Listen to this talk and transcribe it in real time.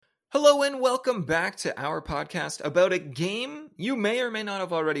Hello and welcome back to our podcast about a game you may or may not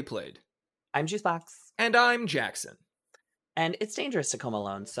have already played. I'm Juicebox. And I'm Jackson. And it's dangerous to come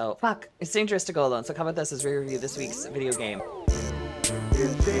alone, so it's dangerous to go alone. So come with us as we review this week's video game.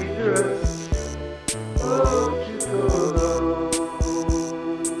 It's dangerous. Won't you go alone?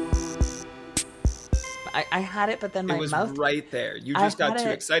 I had it, but then my It was mouth right there. You just got too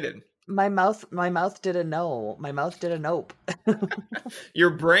excited. My mouth did a no. My mouth did a nope. Your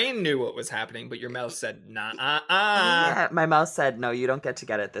brain knew what was happening, but your mouth said, nah, Yeah, my mouth said, no, you don't get to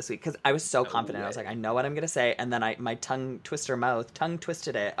get it this week. Because I was so confident. way. I was like, I know what I'm going to say. And then my tongue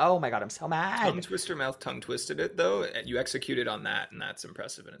twisted it. Oh my God, I'm so mad. Tongue twister mouth, tongue twisted it, though. You executed on that, and that's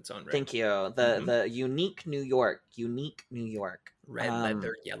impressive in its own right. Thank you. The unique New York. Red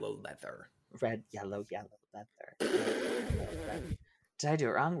leather, yellow leather. Red, yellow leather. Did I do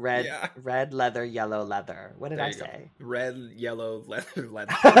it wrong? Red leather, yellow leather. What did I say? Red, yellow, leather.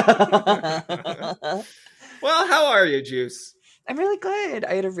 Well, how are you, Juice? I'm really good.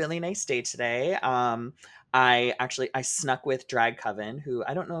 I had a really nice day today. I snuck with Drag Coven, who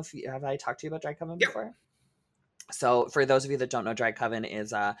I don't know if have I talked to you about Drag Coven before? So for those of you that don't know, Drag Coven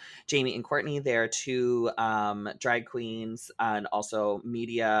is Jamie and Courtney. They're two drag queens and also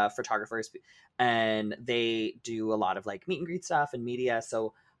media photographers, and they do a lot of like meet and greet stuff and media.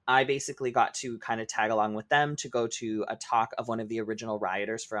 So I basically got to kind of tag along with them to go to a talk of one of the original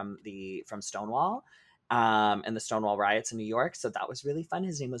rioters from Stonewall and the Stonewall riots in New York. So that was really fun.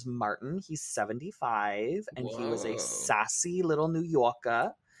 His name was Martin. He's 75 and He was a sassy little New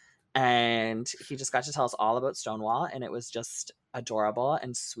Yorker. And he just got to tell us all about Stonewall, and it was just adorable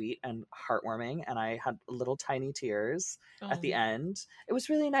and sweet and heartwarming. And I had little tiny tears at the end. It was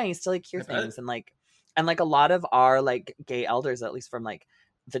really nice to like hear things and like a lot of our like gay elders, at least from like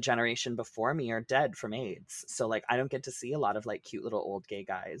the generation before me, are dead from AIDS. So like I don't get to see a lot of like cute little old gay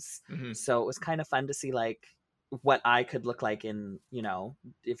guys. Mm-hmm. So it was kind of fun to see like what I could look like in, you know,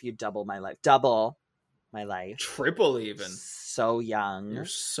 if you double my life, triple even. So young. You're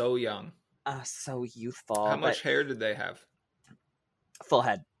so young. So youthful. How much hair did they have? Full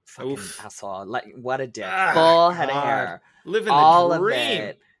head. Fucking asshole. Like, what a dick. Ah, full head of hair. Living all the dream. Of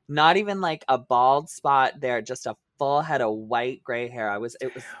it. Not even like a bald spot there, just a full head of white gray hair. It was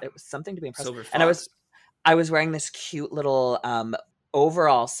something to be impressed with. And I was wearing this cute little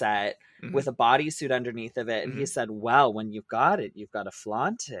overall set with a bodysuit underneath of it, and he said, well, when you've got it, you've got to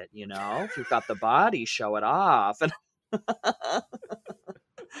flaunt it, you know. If you've got the body, show it off. And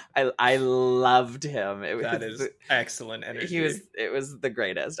I loved him. That is excellent energy. It was the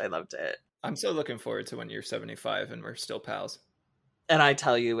greatest. I loved it. I'm so looking forward to when you're 75 and we're still pals. And I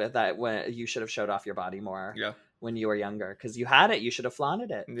tell you that when you should have showed off your body more when you were younger, because you had it. You should have flaunted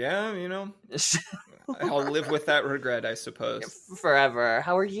it. Yeah, you know. I'll live with that regret, I suppose. Forever.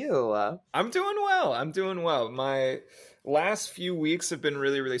 How are you? I'm doing well. My last few weeks have been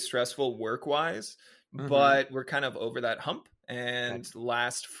really, really stressful work-wise, but we're kind of over that hump. And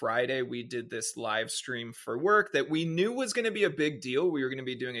last Friday, we did this live stream for work that we knew was going to be a big deal. We were going to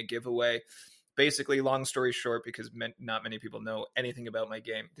be doing a giveaway. Basically, long story short, because not many people know anything about my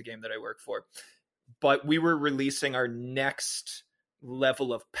game, the game that I work for. But we were releasing our next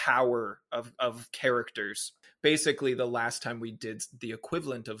level of power of characters. Basically, the last time we did the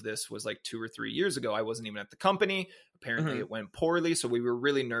equivalent of this was like 2 or 3 years ago. I wasn't even at the company. Apparently, it went poorly. So we were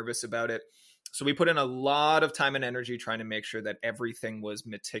really nervous about it. So we put in a lot of time and energy trying to make sure that everything was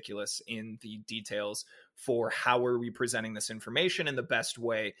meticulous in the details for how are we presenting this information in the best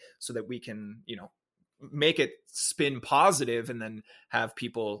way so that we can, you know, make it spin positive and then have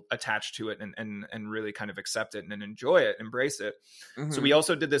people attached to it and really kind of accept it and enjoy it, embrace it. So we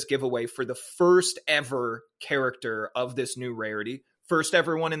also did this giveaway for the first ever character of this new rarity. First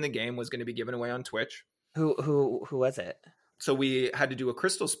ever one in the game was going to be given away on Twitch. Who was it? So we had to do a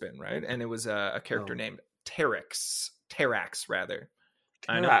crystal spin, right? And it was a character named Terrax, rather.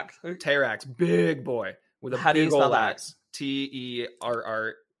 I know. Terrax, big boy with a big old axe.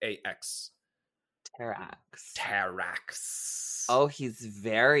 Terrax. Terrax. Oh, he's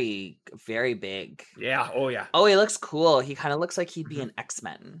very, very big. Yeah. Oh, yeah. Oh, he looks cool. He kind of looks like he'd be an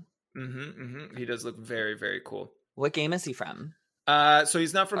X-Men. He does look very, very cool. What game is he from? So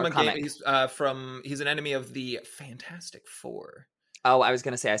he's not from a game. He's he's an enemy of the Fantastic Four. Oh, I was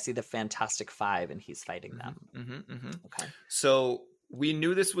going to say, I see the Fantastic Five and he's fighting them. Okay. So we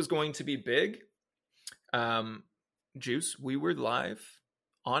knew this was going to be big. Juice, we were live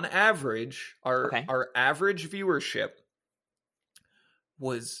on average. Our average viewership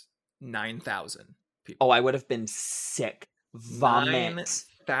was 9,000 people. Oh, I would have been sick. Vomit.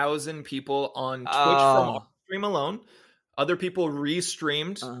 9,000 people on Twitch from our stream alone. Other people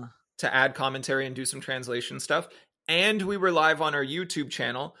restreamed to add commentary and do some translation stuff. And we were live on our YouTube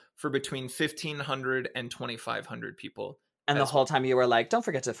channel for between 1,500 and 2,500 people. And the whole time you were like, don't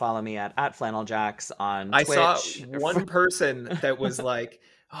forget to follow me at FlannelJacks on I Twitch. saw one person that was like,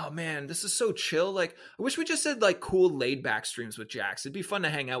 oh man, this is so chill. Like, I wish we just did like cool laid back streams with Jax. It'd be fun to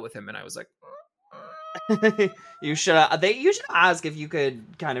hang out with him. And I was like, you should ask if you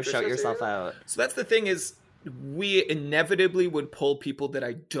could kind of shout yourself out. So that's the thing is, we inevitably would pull people that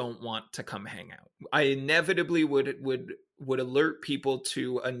I don't want to come hang out. I inevitably would alert people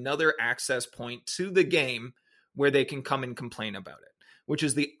to another access point to the game where they can come and complain about it, which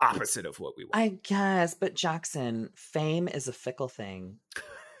is the opposite of what we want. I guess, but Jackson, fame is a fickle thing.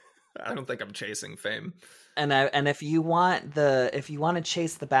 I don't think I'm chasing fame. And if you want to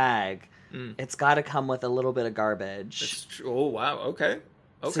chase the bag, it's got to come with a little bit of garbage. Oh wow, okay.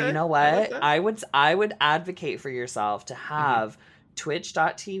 So you know what? I would advocate for yourself to have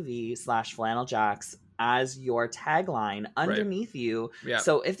twitch.tv/FlannelJacks as your tagline underneath you. Yeah.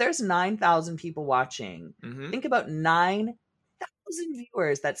 So if there's 9,000 people watching, think about 9,000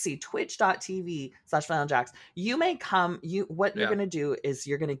 viewers that see twitch.tv/FlannelJacks. You may come, what you're going to do is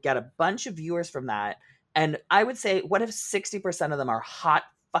you're going to get a bunch of viewers from that. And I would say, what if 60% of them are hot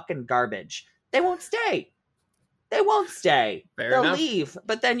fucking garbage? They won't stay. They'll leave.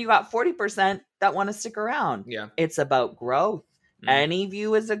 But then you got 40% that want to stick around. Yeah. It's about growth. Any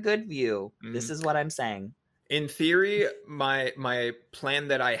view is a good view. This is what I'm saying. In theory, my plan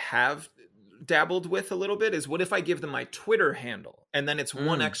that I have dabbled with a little bit is, what if I give them my Twitter handle and then it's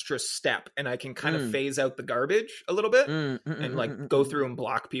one extra step and I can kind of phase out the garbage a little bit and like go through and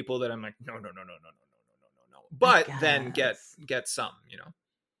block people that I'm like, no. But then get some, you know.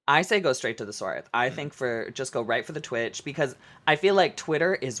 I say go straight to the source. I think just go right for the Twitch, because I feel like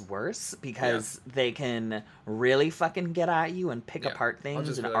Twitter is worse because they can really fucking get at you and pick apart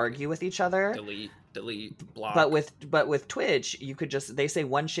things and argue with each other. Delete, block. But with Twitch, you could just, they say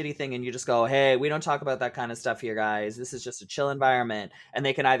one shitty thing and you just go, hey, we don't talk about that kind of stuff here, guys. This is just a chill environment. And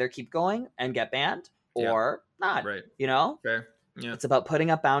they can either keep going and get banned or not. Right. You know? Fair. Yeah. It's about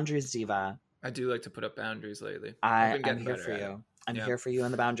putting up boundaries, Diva. I do like to put up boundaries lately. I'm here for you. I'm here for you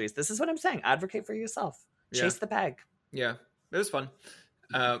in the boundaries. This is what I'm saying. Advocate for yourself. Chase the bag. Yeah, it was fun.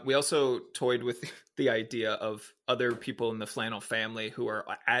 We also toyed with the idea of other people in the Flannel family who are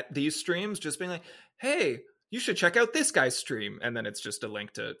at these streams just being like, hey, you should check out this guy's stream. And then it's just a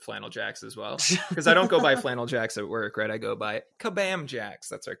link to Flannel Jacks as well. Because I don't go by Flannel Jacks at work, right? I go by Kabam Jacks.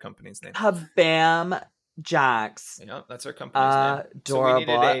 That's our company's name. Kabam Jacks. Yeah, that's our company's name. So we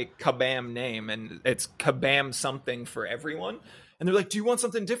needed a Kabam name, and it's Kabam something for everyone. And they're like, do you want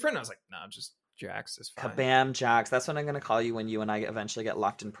something different? I was like, no, just Jax is fine. Kabam Jacks. That's what I'm going to call you when you and I eventually get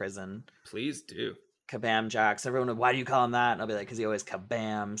locked in prison. Please do. Kabam Jacks. Everyone would, why do you call him that? And I'll be like, because he always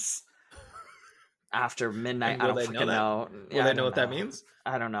kabams after midnight. I don't fucking know. Will they know what that means?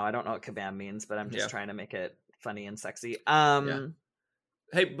 I don't know. I don't know what kabam means, but I'm just trying to make it funny and sexy.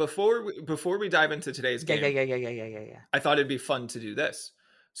 Hey, before we dive into today's game, yeah. I thought it'd be fun to do this.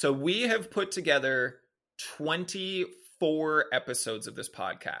 So we have put together 24 episodes of this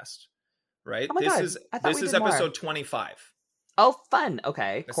podcast, right? Oh my God. This is episode 25. Oh, fun.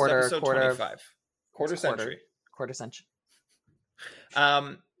 Okay. This is episode 25. Quarter century.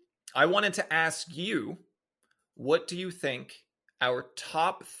 I wanted to ask you, what do you think our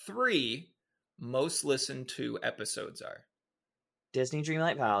top 3 most listened to episodes are? Disney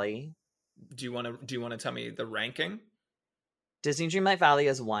Dreamlight Valley. Do you want to tell me the ranking? Disney Dreamlight Valley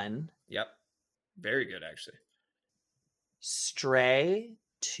is 1. Yep. Very good, actually. Stray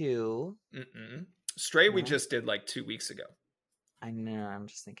 2. Stray we just did like 2 weeks ago. I know. I'm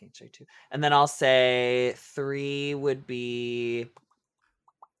just thinking Stray 2. And then I'll say 3 would be...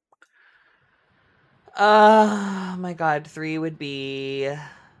 Oh my God. 3 would be...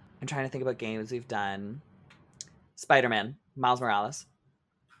 I'm trying to think about games we've done. Spider-Man. Miles Morales.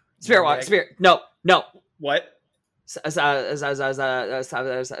 No. What? Skywalker,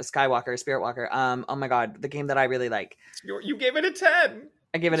 Spirit Walker. Oh my God, the game that I really like. You gave it a 10.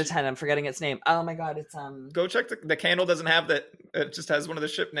 I gave it a 10. I'm forgetting its name. Oh my God, it's Go check the candle doesn't have that. It just has one of the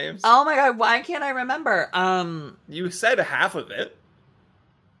ship names. Oh my God, why can't I remember? You said half of it.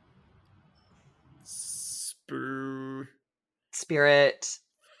 Spirit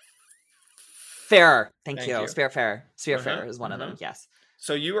Fair. Thank you. Spirit Fair. Spirit Fair is one of them. Yes.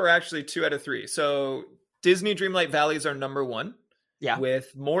 So you are actually 2 out of 3. So Disney Dreamlight Valley is our number 1. Yeah.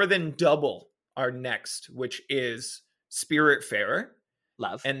 With more than double our next, which is Spirit Fair.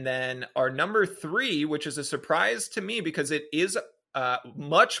 Love. And then our number 3, which is a surprise to me because it is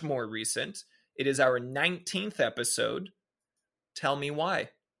much more recent. It is our 19th episode. Tell me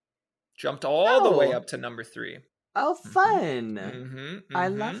why. Jumped all the way Oh. up to number 3. Oh, fun. I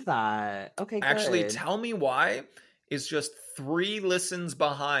Mm-hmm. love that. Okay, good. Actually, Tell Me Why is just 3 listens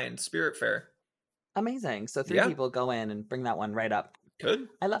behind Spiritfarer. Amazing. So 3 people go in and bring that one right up. Good.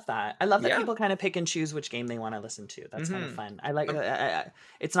 I love that. I love that Yeah. people kind of pick and choose which game they want to listen to. That's kind of fun. I like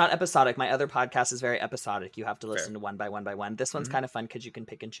it's not episodic. My other podcast is very episodic. You have to listen to one by one by one. This one's kind of fun because you can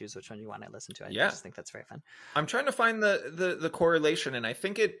pick and choose which one you want to listen to. I just think that's very fun. I'm trying to find the correlation, and I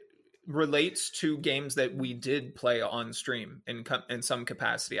think it relates to games that we did play on stream in some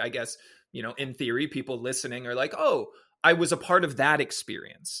capacity. I guess, in theory, people listening are like, oh, I was a part of that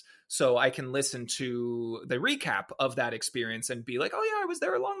experience, so I can listen to the recap of that experience and be like, oh yeah, I was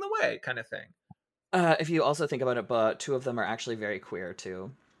there along the way, kind of thing. If you also think about it, but 2 of them are actually very queer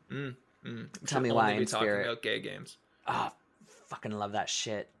too. Tell Me Why and talking Spirit. about gay games. Oh, fucking love that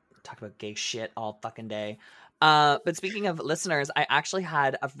shit. Talk about gay shit all fucking day. But speaking of listeners, I actually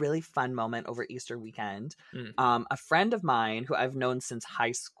had a really fun moment over Easter weekend. A friend of mine who I've known since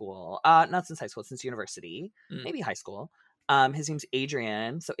high school, not since high school, since university, maybe high school. His name's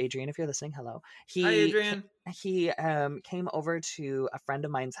Adrian. So Adrian, if you're listening, hello. Hi, Adrian. He came over to a friend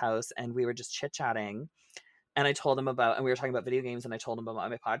of mine's house and we were just chit-chatting. And I told him and we were talking about video games, and I told him about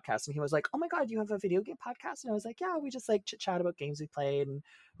my podcast, and he was like, oh my God, you have a video game podcast? And I was like, yeah, we just like chit chat about games we played and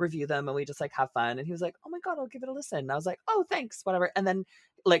review them, and we just like have fun. And he was like, oh my God, I'll give it a listen. And I was like, oh, thanks, whatever. And then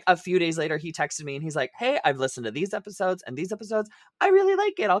like a few days later, he texted me and he's like, hey, I've listened to these episodes and these episodes. I really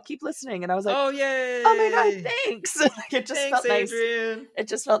like it. I'll keep listening. And I was like, oh, yay. Oh my God, thanks. It just felt nice. Adrian. It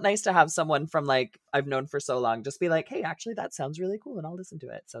just felt nice to have someone from like I've known for so long just be like, hey, actually, that sounds really cool, and I'll listen to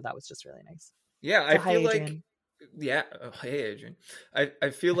it. So that was just really nice. Yeah, So I hi, feel Adrian. like hey Adrian.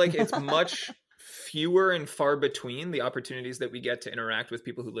 I feel like it's much fewer and far between the opportunities that we get to interact with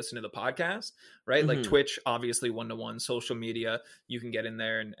people who listen to the podcast, right? Like Twitch, obviously 1-to-1, social media, you can get in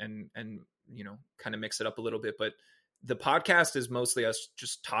there and kind of mix it up a little bit, but the podcast is mostly us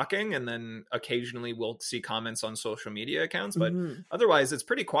just talking, and then occasionally we'll see comments on social media accounts, but otherwise it's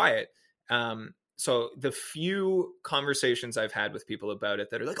pretty quiet. So the few conversations I've had with people about it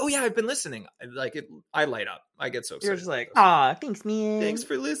that are like, oh yeah, I've been listening, I light up. I get so excited. You're just like, aw, thanks, man. Thanks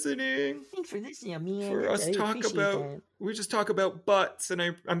for listening. Thanks for listening, man. For us we just talk about butts, and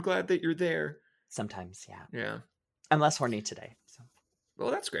I'm glad that you're there. Sometimes, yeah. Yeah. I'm less horny today. So.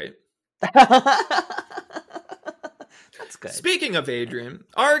 Well, that's great. That's good. Speaking of Adrian,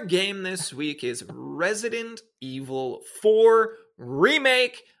 our game this week is Resident Evil 4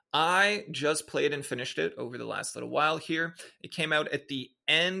 Remake. I just played and finished it over the last little while here. It came out at the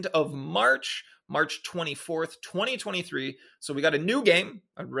end of March 24th, 2023. So we got a new game,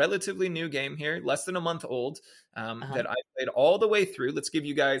 a relatively new game here, less than a month old, that I played all the way through. Let's give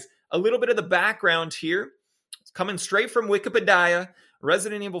you guys a little bit of the background here. It's coming straight from Wikipedia.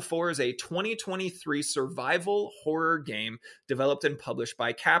 Resident Evil 4 is a 2023 survival horror game developed and published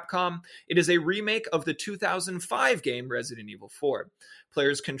by Capcom. It is a remake of the 2005 game Resident Evil 4.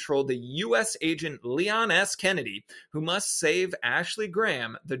 Players control the U.S. agent Leon S. Kennedy, who must save Ashley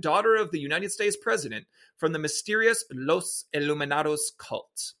Graham, the daughter of the United States president, from the mysterious Los Illuminados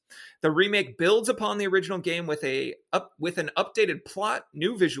cult. The remake builds upon the original game with an updated plot,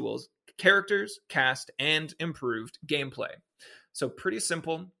 new visuals, characters, cast, and improved gameplay. So pretty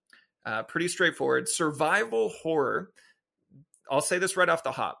simple, pretty straightforward. Survival horror. I'll say this right off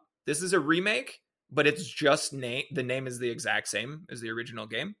the hop. This is a remake, but it's just the name is the exact same as the original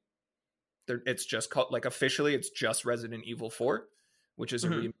game. It's just called, like, officially, it's just Resident Evil 4, which is a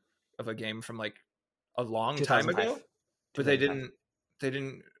remake of a game from like a long time ago. But they didn't.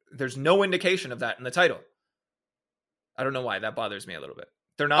 There's no indication of that in the title. I don't know why. That bothers me a little bit.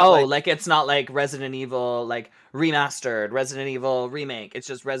 They're not like it's not like Resident Evil like remastered, Resident Evil remake. It's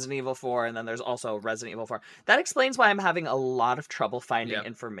just Resident Evil 4, and then there's also Resident Evil 4. That explains why I'm having a lot of trouble finding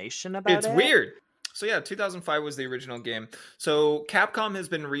information about it. It's weird. So yeah, 2005 was the original game. So Capcom has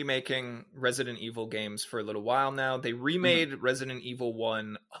been remaking Resident Evil games for a little while now. They remade Resident Evil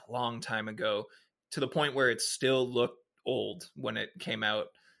 1 a long time ago, to the point where it still looked old when it came out.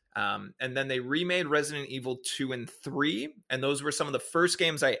 And then they remade Resident Evil 2 and 3, and those were some of the first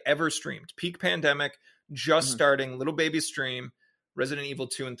games I ever streamed. Peak pandemic, just starting, little baby stream. Resident Evil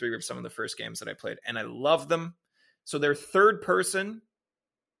 2 and 3 were some of the first games that I played, and I love them. So they're third person.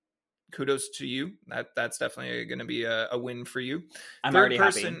 Kudos to you. That's definitely going to be a win for you. I'm third already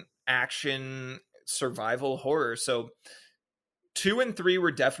person happy. Action survival horror. So 2 and 3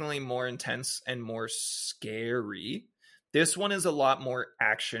 were definitely more intense and more scary. This one is a lot more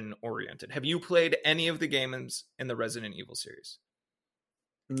action oriented. Have you played any of the games in the Resident Evil series?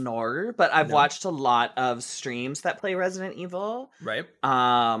 nor, but I've No. watched a lot of streams that play Resident Evil. Right.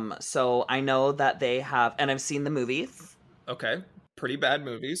 So I know that they have, and I've seen the movies. Okay. Pretty bad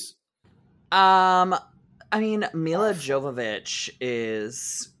movies. I mean, Mila Awful. Jovovich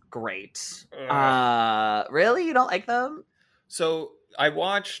is great. Ugh. Really? You don't like them? So I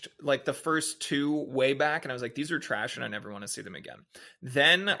watched like the first two way back and I was like, these are trash and I never want to see them again.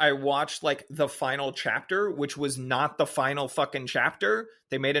 Then I watched like the final chapter, which was not the final fucking chapter.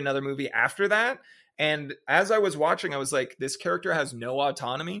 They made another movie after that. And as I was watching, I was like, this character has no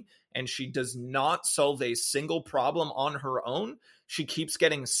autonomy and she does not solve a single problem on her own. She keeps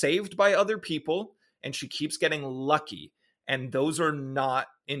getting saved by other people and she keeps getting lucky. And those are not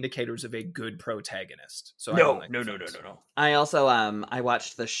indicators of a good protagonist. So I don't like No. films. I also I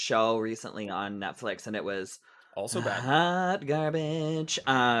watched the show recently on Netflix and it was Also bad. hot garbage.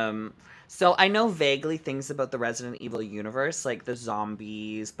 So I know vaguely things about the Resident Evil universe, like the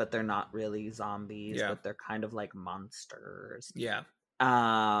zombies, but they're not really zombies, Yeah. but they're kind of like monsters. Yeah.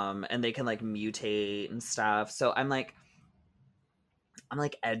 And they can like mutate and stuff. So I'm like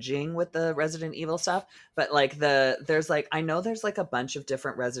edging with the Resident Evil stuff, but like there's like I know there's like a bunch of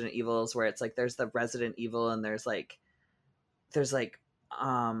different Resident Evils where it's like there's the Resident Evil and there's like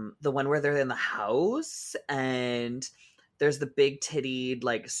the one where they're in the house and there's the big tittied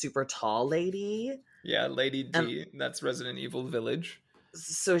like super tall lady. Yeah, Lady D. That's Resident Evil Village.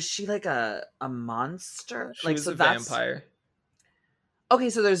 So is she like a monster? She like was so a that's vampire. okay,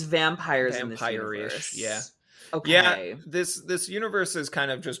 so there's vampires in this Vampire-ish, universe. yeah. Okay. Yeah, this universe has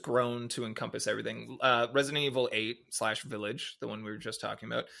kind of just grown to encompass everything. Resident Evil 8/Village, the one we were just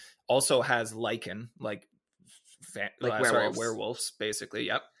talking about, also has Lycan, like werewolves. werewolves, basically.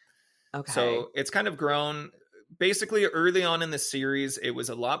 Yep. Okay. So it's kind of grown. Basically, early on in the series, it was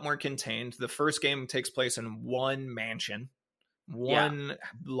a lot more contained. The first game takes place in one mansion, one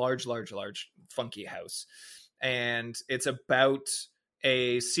large, funky house. And it's about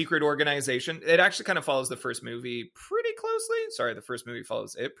a secret organization. It actually kind of follows the first movie pretty closely. Sorry, the first movie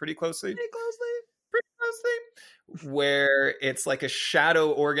follows it pretty closely. Where it's like a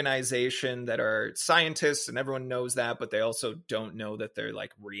shadow organization that are scientists and everyone knows that, but they also don't know that they're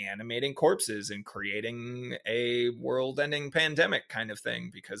like reanimating corpses and creating a world-ending pandemic kind of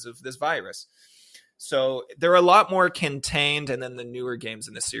thing because of this virus. So they're a lot more contained, and then the newer games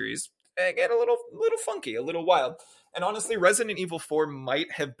in the series get a little funky, a little wild. And honestly, Resident Evil 4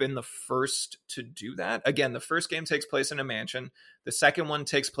 might have been the first to do that. Again, the first game takes place in a mansion. The second one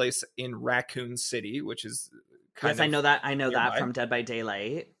takes place in Raccoon City, which is kind of I know that nearby. that from Dead by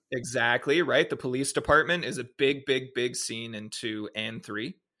Daylight. Exactly, right? The police department is a big scene in 2 and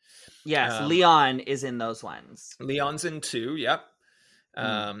 3. Yes, Leon is in those ones. Leon's in 2, yep.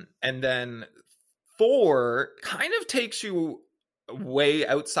 And then 4 kind of takes you way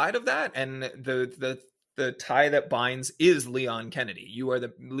outside of that, and the tie that binds is Leon Kennedy.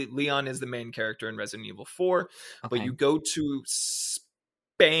 Leon is the main character in Resident Evil 4, but you go to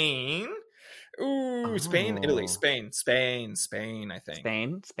Spain. Ooh, Spain, Italy, Spain, I think.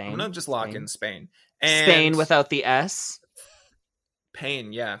 Spain. I'm gonna just lock in Spain. And Spain without the S.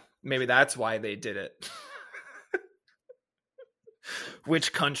 Pain, yeah. Maybe that's why they did it.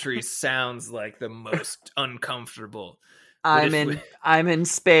 Which country sounds like the most uncomfortable? I'm in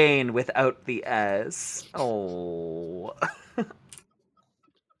Spain without the S. Oh.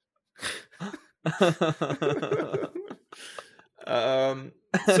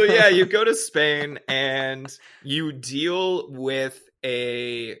 So yeah, you go to Spain and you deal with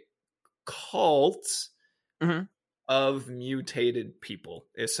a cult of mutated people,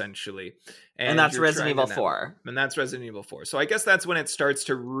 essentially. And that's Resident Evil 4. And that's Resident Evil 4. So I guess that's when it starts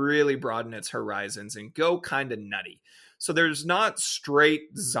to really broaden its horizons and go kind of nutty. So there's not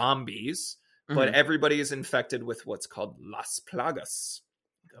straight zombies, but everybody is infected with what's called Las Plagas.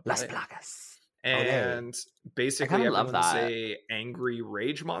 Las Plagas. And basically everyone's a angry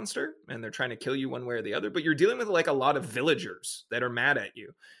rage monster, and they're trying to kill you one way or the other, but you're dealing with like a lot of villagers that are mad at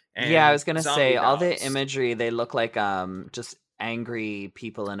you. And yeah, I was gonna say all the imagery, they look like just angry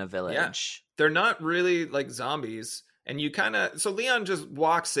people in a village. Yeah. They're not really like zombies. And you kind of, so Leon just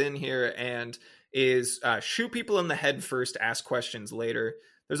walks in here and is shoot people in the head first, ask questions later.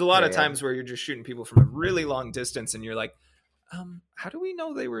 There's a lot of times where you're just shooting people from a really long distance and you're like, how do we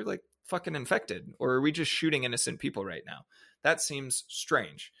know they were like fucking infected, or are we just shooting innocent people right now? That seems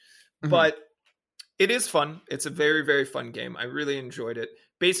strange. But it is fun. It's a very, very fun game. I really enjoyed it.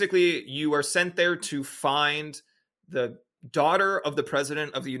 Basically, you are sent there to find the daughter of the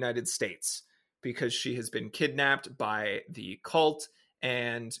president of the United States because she has been kidnapped by the cult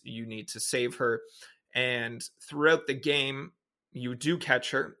and you need to save her. And throughout the game, you do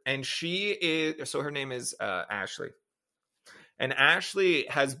catch her, and her name is Ashley. And Ashley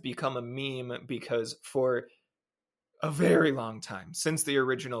has become a meme because for a very long time, since the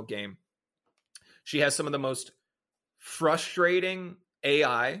original game, she has some of the most frustrating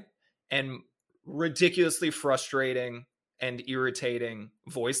AI and ridiculously frustrating and irritating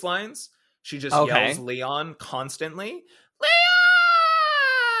voice lines. She just yells Leon constantly.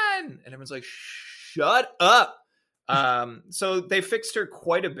 Leon! And everyone's like, shut up. So they fixed her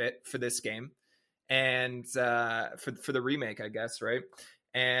quite a bit for this game. And for the remake, I guess, right?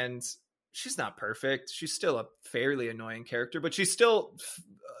 And she's not perfect. She's still a fairly annoying character, but she's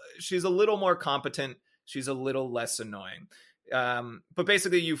a little more competent. She's a little less annoying. But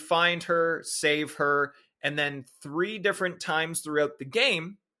basically, you find her, save her, and then 3 different times throughout the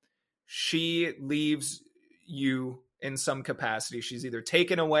game, she leaves you in some capacity. She's either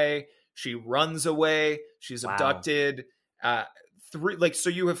taken away, she runs away, she's abducted. So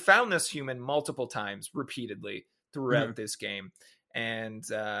you have found this human multiple times repeatedly throughout this game. And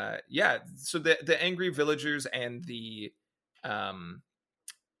so the angry villagers and the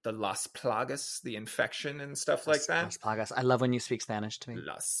Las Plagas, the infection and stuff like that. Las Plagas. I love when you speak Spanish to me.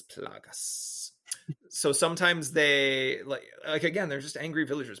 Las Plagas. So sometimes they like again, they're just angry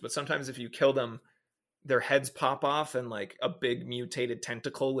villagers, but sometimes if you kill them, their heads pop off and like a big mutated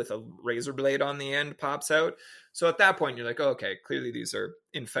tentacle with a razor blade on the end pops out. So at that point you're like, oh, okay, clearly these are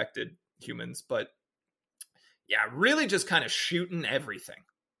infected humans, but yeah, really just kind of shooting everything.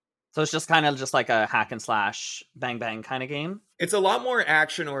 So it's just kind of just like a hack and slash bang bang kind of game. It's a lot more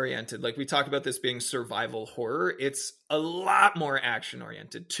action oriented. Like we talked about this being survival horror. It's a lot more action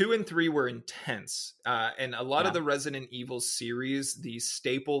oriented. 2 and 3 were intense. And a lot of the Resident Evil series, the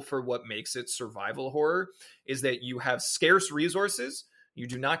staple for what makes it survival horror is that you have scarce resources. You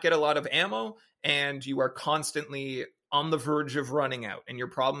do not get a lot of ammo, and you are constantly on the verge of running out, and you're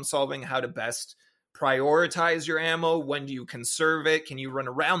problem solving how to best prioritize your ammo. When do you conserve it? Can you run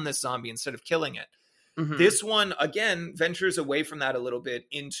around this zombie instead of killing it? This one, again, ventures away from that a little bit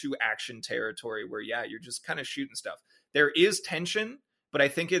into action territory where, you're just kind of shooting stuff. There is tension, but I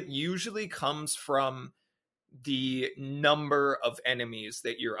think it usually comes from the number of enemies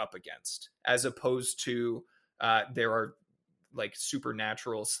that you're up against, as opposed to there are like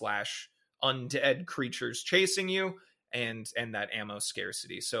supernatural / undead creatures chasing you and that ammo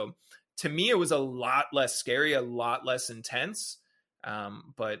scarcity. So to me, it was a lot less scary, a lot less intense.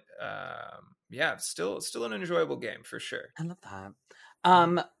 But still an enjoyable game for sure. I love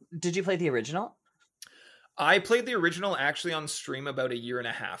that. Did you play the original? I played the original actually on stream about a year and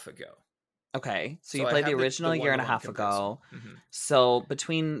a half ago. Okay, so you played the original a year and a half ago. So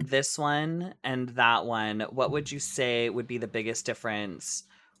between this one and that one, what would you say would be the biggest difference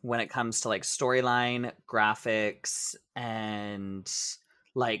when it comes to like storyline, graphics, and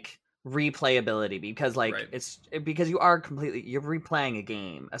like replayability? Because like it's because you're replaying a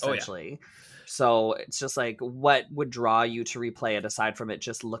game essentially. So it's just like, what would draw you to replay it aside from it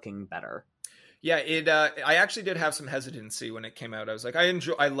just looking better? Yeah, I actually did have some hesitancy when it came out. I was like,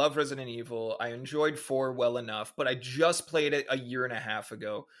 I love Resident Evil. I enjoyed 4 well enough, but I just played it a year and a half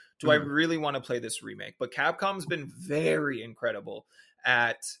ago. Do I really want to play this remake? But Capcom's been very incredible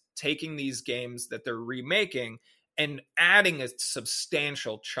at taking these games that they're remaking and adding a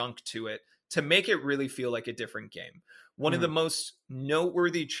substantial chunk to it to make it really feel like a different game. One of the most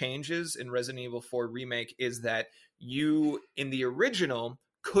noteworthy changes in Resident Evil 4 Remake is that you, in the original,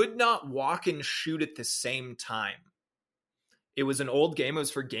 could not walk and shoot at the same time. It was an old game. It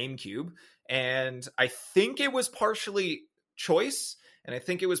was for GameCube. And I think it was partially choice, and I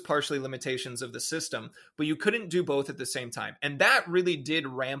think it was partially limitations of the system, but you couldn't do both at the same time. And that really did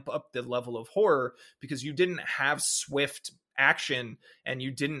ramp up the level of horror because you didn't have swift action and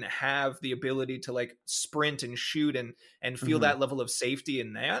you didn't have the ability to like sprint and shoot and feel that level of safety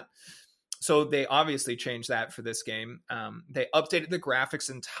in that. So they obviously changed that for this game. They updated the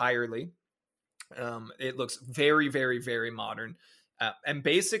graphics entirely. It looks very, very, very modern. And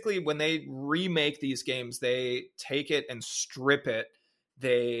basically when they remake these games, they take it and strip it.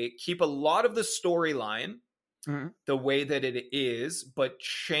 They keep a lot of the storyline the way that it is, but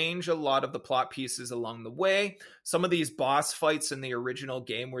change a lot of the plot pieces along the way. Some of these boss fights in the original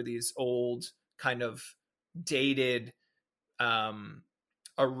game were these old kind of dated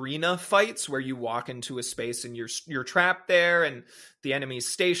arena fights where you walk into a space and you're trapped there and the enemy's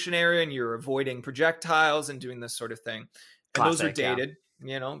stationary and you're avoiding projectiles and doing this sort of thing. And those are dated,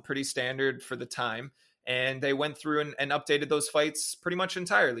 pretty standard for the time. And they went through and updated those fights pretty much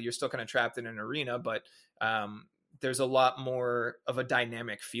entirely. You're still kind of trapped in an arena, but there's a lot more of a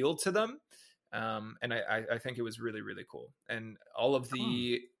dynamic feel to them. And I think it was really, really cool. And all of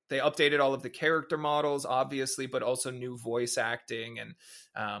the they updated all of the character models, obviously, but also new voice acting and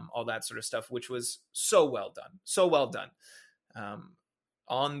all that sort of stuff, which was so well done. So well done.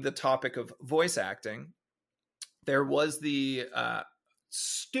 On the topic of voice acting, there was the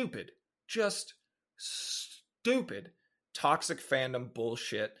stupid toxic fandom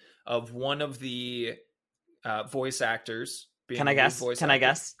bullshit of one of the voice actors being Can I guess? Can I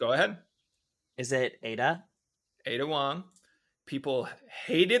guess? Go ahead. Is it Ada? Ada Wong. People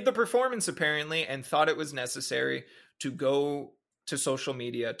hated the performance apparently and thought it was necessary to go to social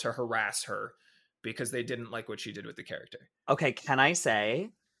media to harass her because they didn't like what she did with the character. Okay, can I say,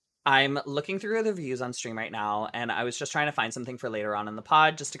 I'm looking through the reviews on stream right now, and I was just trying to find something for later on in the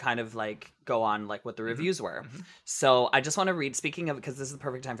pod just to kind of like go on like what the reviews were. So I just want to read, speaking of, because this is the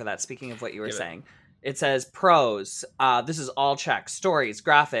perfect time for that, speaking of what you were saying. It says, pros, this is all check. Stories,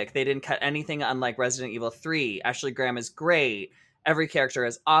 graphic, they didn't cut anything unlike Resident Evil 3. Ashley Graham is great. Every character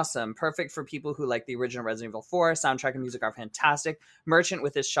is awesome. Perfect for people who like the original Resident Evil 4. Soundtrack and music are fantastic. Merchant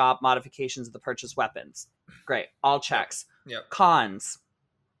with his shop, modifications of the purchased weapons. Great. All checks. Yep. Cons.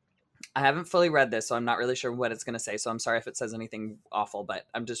 I haven't fully read this, so I'm not really sure what it's going to say. So I'm sorry if it says anything awful, but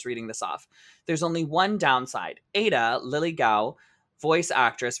I'm just reading this off. There's only one downside. Ada, Lily Gao, voice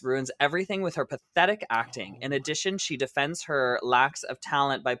actress, ruins everything with her pathetic acting. In addition, she defends her lacks of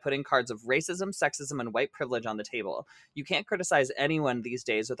talent by putting cards of racism, sexism, and white privilege on the table. You can't criticize anyone these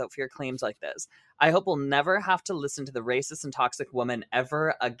days without fear claims like this. I hope we'll never have to listen to the racist and toxic woman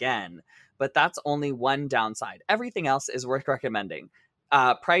ever again. But that's only one downside. Everything else is worth recommending.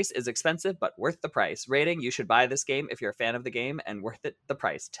 Price is expensive, but worth the price. Rating, you should buy this game if you're a fan of the game, and worth it the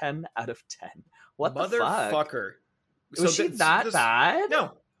price. 10 out of 10. What the fuck? Motherfucker. Was she that bad?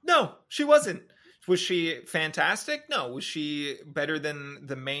 No, she wasn't. Was she fantastic? No. Was she better than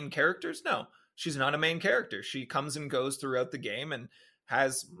the main characters? No. She's not a main character. She comes and goes throughout the game and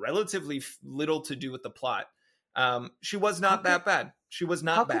has relatively little to do with the plot. She was not that bad. She was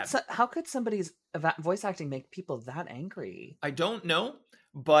not bad. How could somebody's voice acting make people that angry? I don't know.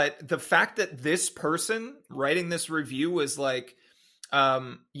 But the fact that this person writing this review was like,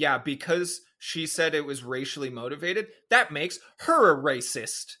 because she said it was racially motivated, that makes her a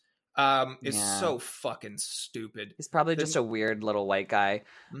racist. Is so fucking stupid. He's probably just a weird little white guy.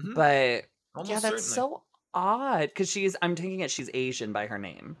 Mm-hmm. But Almost that's certainly. so odd because I'm taking it she's Asian by her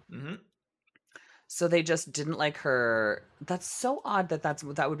name. Mm-hmm. So they just didn't like her. That's so odd that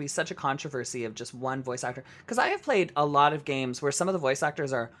would be such a controversy of just one voice actor. Because I have played a lot of games where some of the voice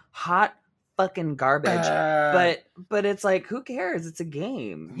actors are hot fucking garbage, but it's like, who cares? It's a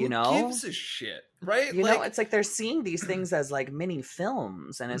game, you know. Who gives a shit, right? You know, it's like they're seeing these things as like mini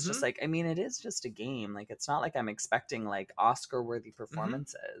films, and it's just like, I mean, it is just a game. Like, it's not like I'm expecting like Oscar-worthy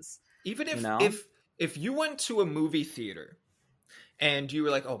performances. Even if, you know? if you went to a movie theater and you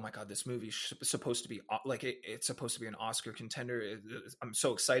were like, oh my god, this movie's supposed to be like it's supposed to be an Oscar contender. I'm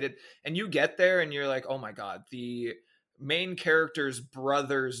so excited, and you get there and you're like, oh my god, the main character's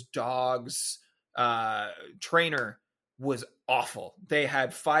brother's dog's trainer was awful. They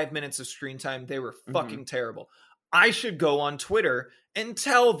had 5 minutes of screen time. They were fucking terrible. I should go on Twitter and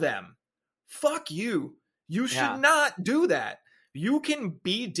tell them, fuck you. You should not do that. You can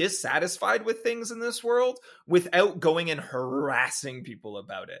be dissatisfied with things in this world without going and harassing people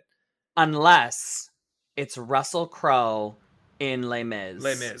about it. Unless it's Russell Crowe in Les Mis.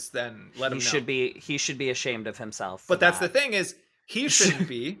 Les Mis, then let him know. He should be ashamed of himself. But that's the thing is, he shouldn't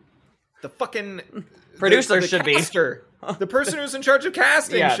be. The fucking producer should caster, be. The person who's in charge of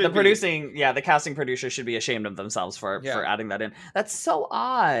casting should the casting producer should be ashamed of themselves for adding that in. That's so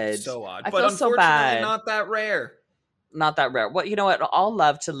odd. So odd. I but feel unfortunately so bad. Not that rare. Not that rare. Well, you know what? All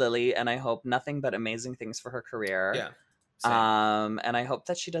love to Lily, and I hope nothing but amazing things for her career. Yeah. Same. And I hope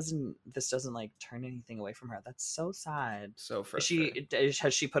that this doesn't like turn anything away from her. That's so sad. So frustrating.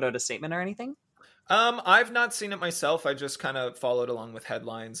 Has she put out a statement or anything? I've not seen it myself. I just kind of followed along with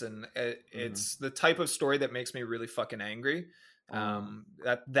headlines, and it's the type of story that makes me really fucking angry.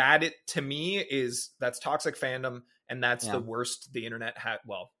 That it to me that's toxic fandom, and that's the worst the internet had.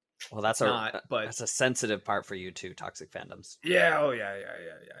 Well, that's that's a sensitive part for you too. Toxic fandoms. Yeah. Oh yeah.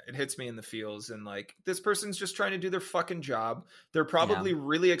 It hits me in the feels, and like, this person's just trying to do their fucking job. They're probably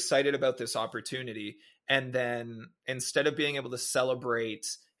really excited about this opportunity, and then instead of being able to celebrate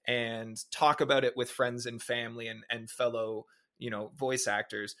and talk about it with friends and family and fellow, voice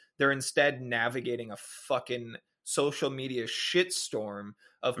actors, they're instead navigating a fucking social media shitstorm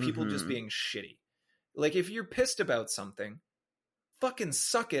of people just being shitty. Like, if you're pissed about something, fucking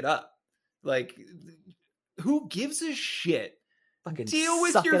suck it up. Like, who gives a shit Fucking Deal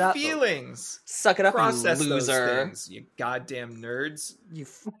with suck it your up. feelings. Suck it up, Process you those loser. things, you goddamn nerds. You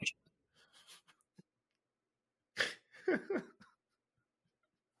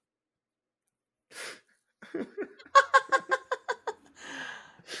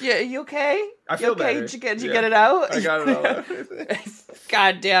Yeah, you okay? I feel okay? better. Did you get it out? I got it all out.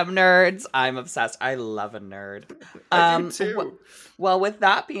 Goddamn nerds. I'm obsessed. I love a nerd. I do too. Well, with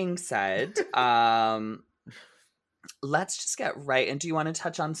that being said, let's just get right. And do you want to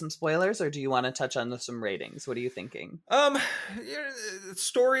touch on some spoilers or do you want to touch on some ratings? What are you thinking?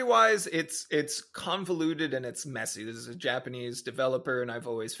 Story wise, it's convoluted and it's messy. This is a Japanese developer, and I've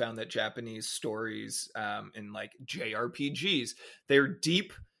always found that Japanese stories, in like JRPGs, they're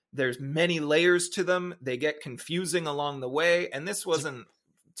deep. There's many layers to them. They get confusing along the way, and this wasn't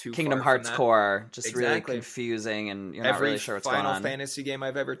too Kingdom far Hearts from that. core, just Exactly. really confusing, and you're not really sure what's going on. Final Fantasy game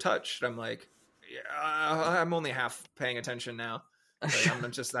I've ever touched, I'm like, I'm only half paying attention now. Like, I'm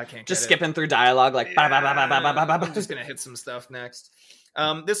just I can't just get skipping through dialogue like I'm just gonna hit some stuff next.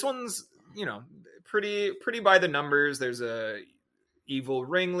 This one's pretty by the numbers. There's a evil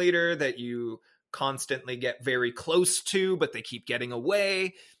ringleader that you constantly get very close to, but they keep getting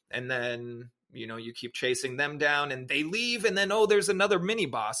away, and then you keep chasing them down, and they leave, and then there's another mini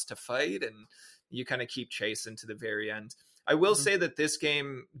boss to fight, and you kind of keep chasing to the very end. I will say that this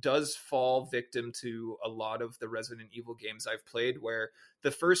game does fall victim to a lot of the Resident Evil games I've played, where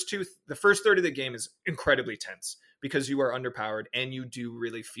the first third of the game is incredibly tense because you are underpowered and you do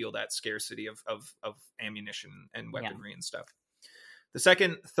really feel that scarcity of ammunition and weaponry and stuff. The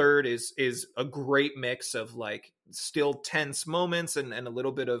second third is a great mix of like still tense moments and a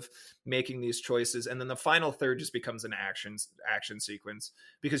little bit of making these choices, and then the final third just becomes an action sequence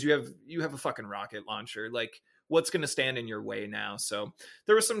because you have a fucking rocket launcher. Like, what's going to stand in your way now? So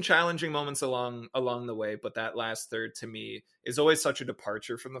there were some challenging moments along the way, but that last third to me is always such a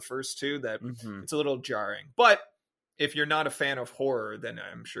departure from the first two that it's a little jarring. But if you're not a fan of horror, then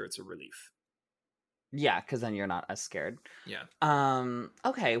I'm sure it's a relief. Yeah, because then you're not as scared. Yeah.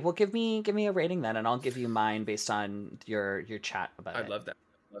 Okay, well, give me a rating then, and I'll give you mine based on your chat about it. I'd love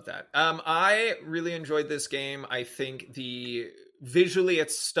that. I really enjoyed this game. I think visually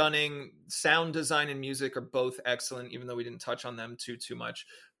it's stunning. Sound design and music are both excellent, even though we didn't touch on them too much.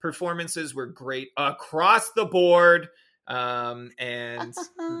 Performances were great across the board. And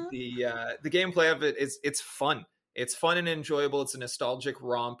the gameplay of it it's fun. It's fun and enjoyable. It's a nostalgic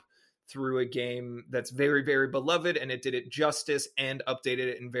romp through a game that's very, very beloved, and it did it justice and updated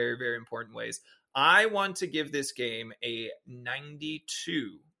it in very, very important ways. I want to give this game a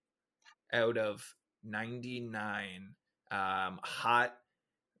 92 out of 99 hot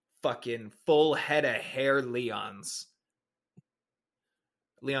fucking full head of hair Leon's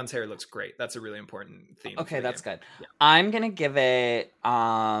hair looks great. That's a really important theme. Okay, that's game. good. Yeah. I'm gonna give it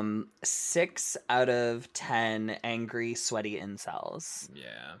 6 out of 10 angry sweaty incels.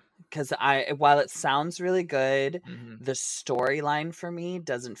 Yeah, because while it sounds really good, the storyline for me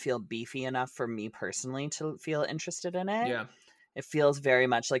doesn't feel beefy enough for me personally to feel interested in it. Yeah. It feels very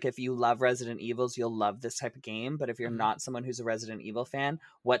much like if you love Resident Evils, you'll love this type of game. But if you're not someone who's a Resident Evil fan,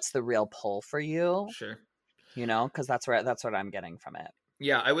 what's the real pull for you? Sure. Because that's what I'm getting from it.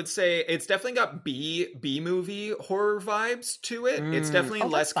 Yeah, I would say it's definitely got B movie horror vibes to it. It's definitely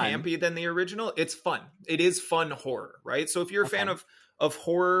less campy than the original. It's fun. It is fun horror, right? So if you're a fan of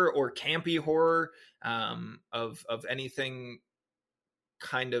horror or campy horror, of anything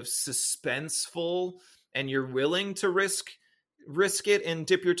kind of suspenseful, and you're willing to risk it and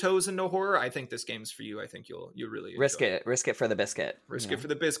dip your toes into horror, I think this game's for you. I think you'll really risk it for the biscuit. Risk it for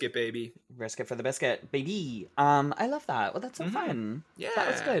the biscuit, baby. Risk it for the biscuit, baby. I love that. Well, that's so fun. Yeah,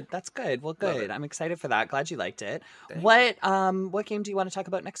 that was good. That's good. Well, good. I'm excited for that. Glad you liked it. Thank what game do you want to talk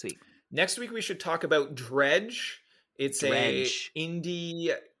about next week? Next week we should talk about Dredge. It's a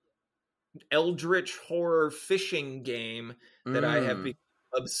indie eldritch horror fishing game that I have become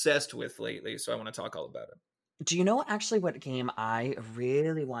obsessed with lately, so I want to talk all about it. Do you know actually what game I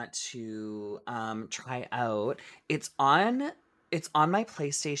really want to try out? It's on my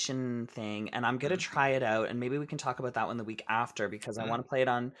PlayStation thing, and I'm gonna try it out, and maybe we can talk about that one the week after because I want to play it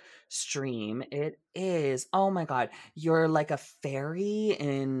on stream. It is, oh my god, you're like a fairy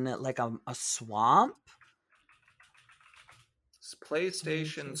in like a swamp. It's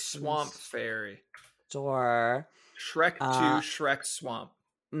PlayStation Swamp Fairy. Shrek 2 Shrek Swamp.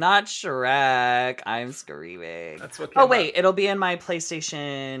 Not Shrek. I'm screaming. That's what. Oh wait, it'll be in my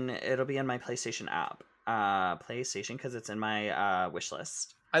PlayStation. It'll be in my PlayStation app. PlayStation, because it's in my wish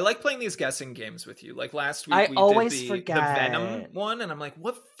list. I like playing these guessing games with you. Like last week, we always did forget the Venom one, and I'm like,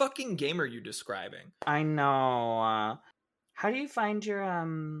 "What fucking game are you describing?" I know. How do you find your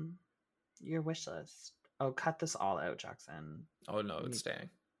wish list? Oh, cut this all out, Jackson. Oh no, it's staying.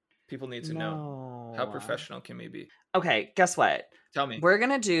 People need to know. How professional can we be? Okay, guess what? Tell me. We're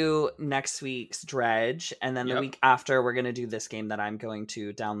going to do next week's Dredge, and then the week after, we're going to do this game that I'm going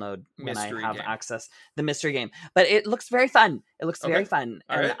to download when I have access, the mystery game. But it looks very fun. It looks very fun.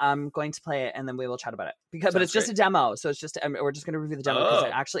 All and I'm going to play it, and then we will chat about it. But it's just a demo, so it's just we're just going to review the demo because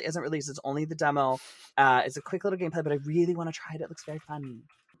it actually isn't released. It's only the demo. It's a quick little gameplay, but I really want to try it. It looks very fun.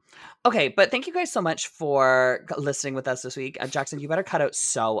 Okay, but thank you guys so much for listening with us this week. Jackson, you better cut out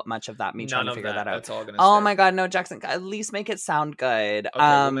so much of that, trying to figure that out. That's all gonna stay. My God, no, Jackson, at least make it sound good. Okay,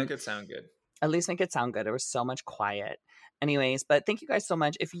 we'll make it sound good. At least make it sound good. There was so much quiet. Anyways, but thank you guys so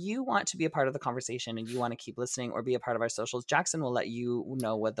much. If you want to be a part of the conversation and you want to keep listening or be a part of our socials, Jackson will let you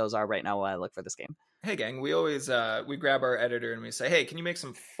know what those are right now while I look for this game. Hey gang, we always we grab our editor and we say, hey, can you make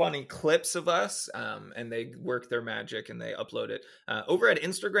some funny clips of us? And they work their magic and they upload it over at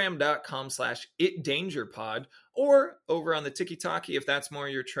instagram.com/itdangerpod or over on the TikTok if that's more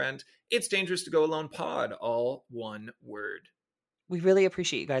your trend. It's Dangerous to Go Alone Pod, all one word. We really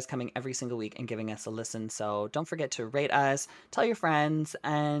appreciate you guys coming every single week and giving us a listen. So don't forget to rate us, tell your friends,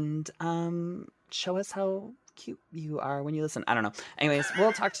 and show us how cute you are when you listen. I don't know. Anyways,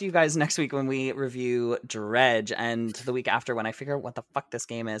 we'll talk to you guys next week when we review Dredge, and the week after when I figure out what the fuck this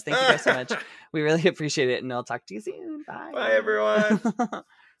game is. Thank you guys so much. We really appreciate it, and I'll talk to you soon. Bye. Bye, everyone. Fuck,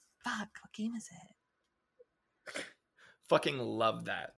 what game is it? Fucking love that.